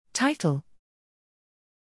Title: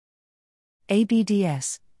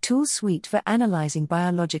 ABDS, Tool Suite for Analyzing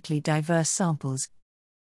Biologically Diverse Samples.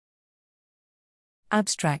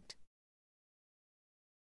 Abstract.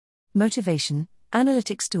 Motivation: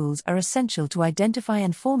 Analytics tools are essential to identify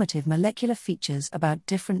informative molecular features about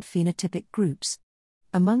different phenotypic groups.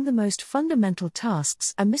 Among the most fundamental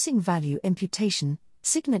tasks are missing value imputation,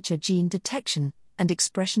 signature gene detection, and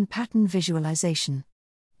expression pattern visualization.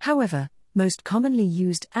 However, most commonly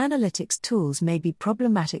used analytics tools may be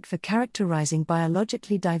problematic for characterizing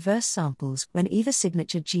biologically diverse samples when either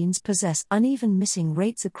signature genes possess uneven missing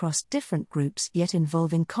rates across different groups yet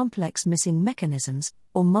involving complex missing mechanisms,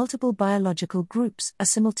 or multiple biological groups are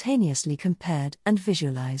simultaneously compared and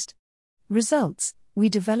visualized. Results: we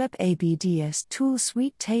develop ABDS tool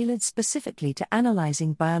suite tailored specifically to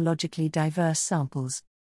analyzing biologically diverse samples.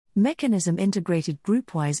 Mechanism integrated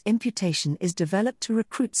groupwise imputation is developed to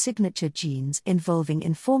recruit signature genes involving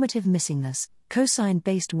informative missingness.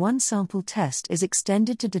 Cosine-based one-sample test is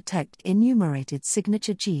extended to detect enumerated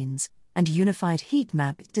signature genes, and unified heat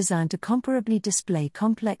map designed to comparably display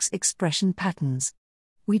complex expression patterns.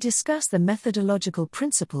 We discuss the methodological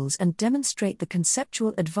principles and demonstrate the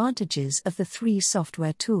conceptual advantages of the three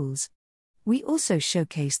software tools. We also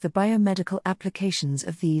showcase the biomedical applications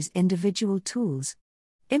of these individual tools.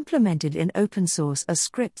 Implemented in open source as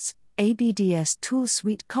scripts, ABDS tool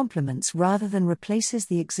suite complements rather than replaces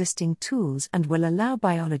the existing tools and will allow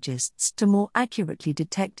biologists to more accurately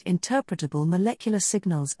detect interpretable molecular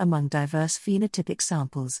signals among diverse phenotypic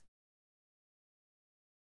samples.